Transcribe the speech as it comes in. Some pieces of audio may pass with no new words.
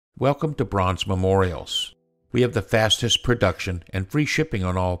Welcome to Bronze Memorials. We have the fastest production and free shipping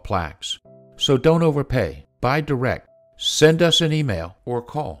on all plaques. So don't overpay. Buy direct. Send us an email or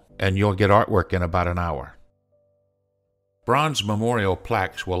call, and you'll get artwork in about an hour. Bronze memorial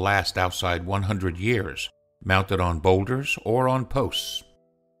plaques will last outside 100 years, mounted on boulders or on posts.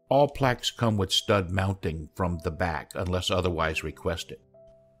 All plaques come with stud mounting from the back unless otherwise requested.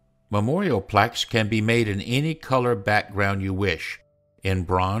 Memorial plaques can be made in any color background you wish, in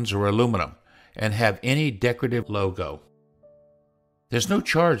bronze or aluminum, and have any decorative logo. There's no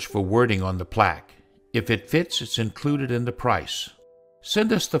charge for wording on the plaque. If it fits, it's included in the price.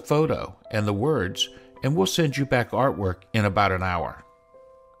 Send us the photo and the words, and we'll send you back artwork in about an hour.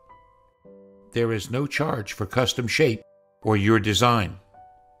 There is no charge for custom shape or your design.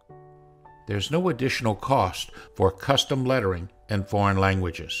 There's no additional cost for custom lettering and foreign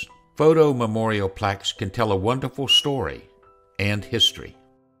languages. Photo memorial plaques can tell a wonderful story and history.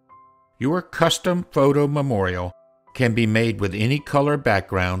 Your custom photo memorial can be made with any color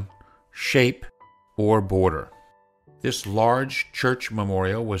background, shape, or border. This large church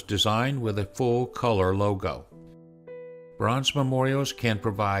memorial was designed with a full color logo. Bronze memorials can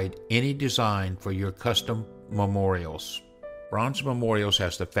provide any design for your custom memorials. Bronze Memorials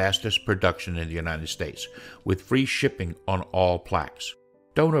has the fastest production in the United States, with free shipping on all plaques.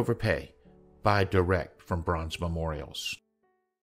 Don't overpay. Buy direct from Bronze Memorials.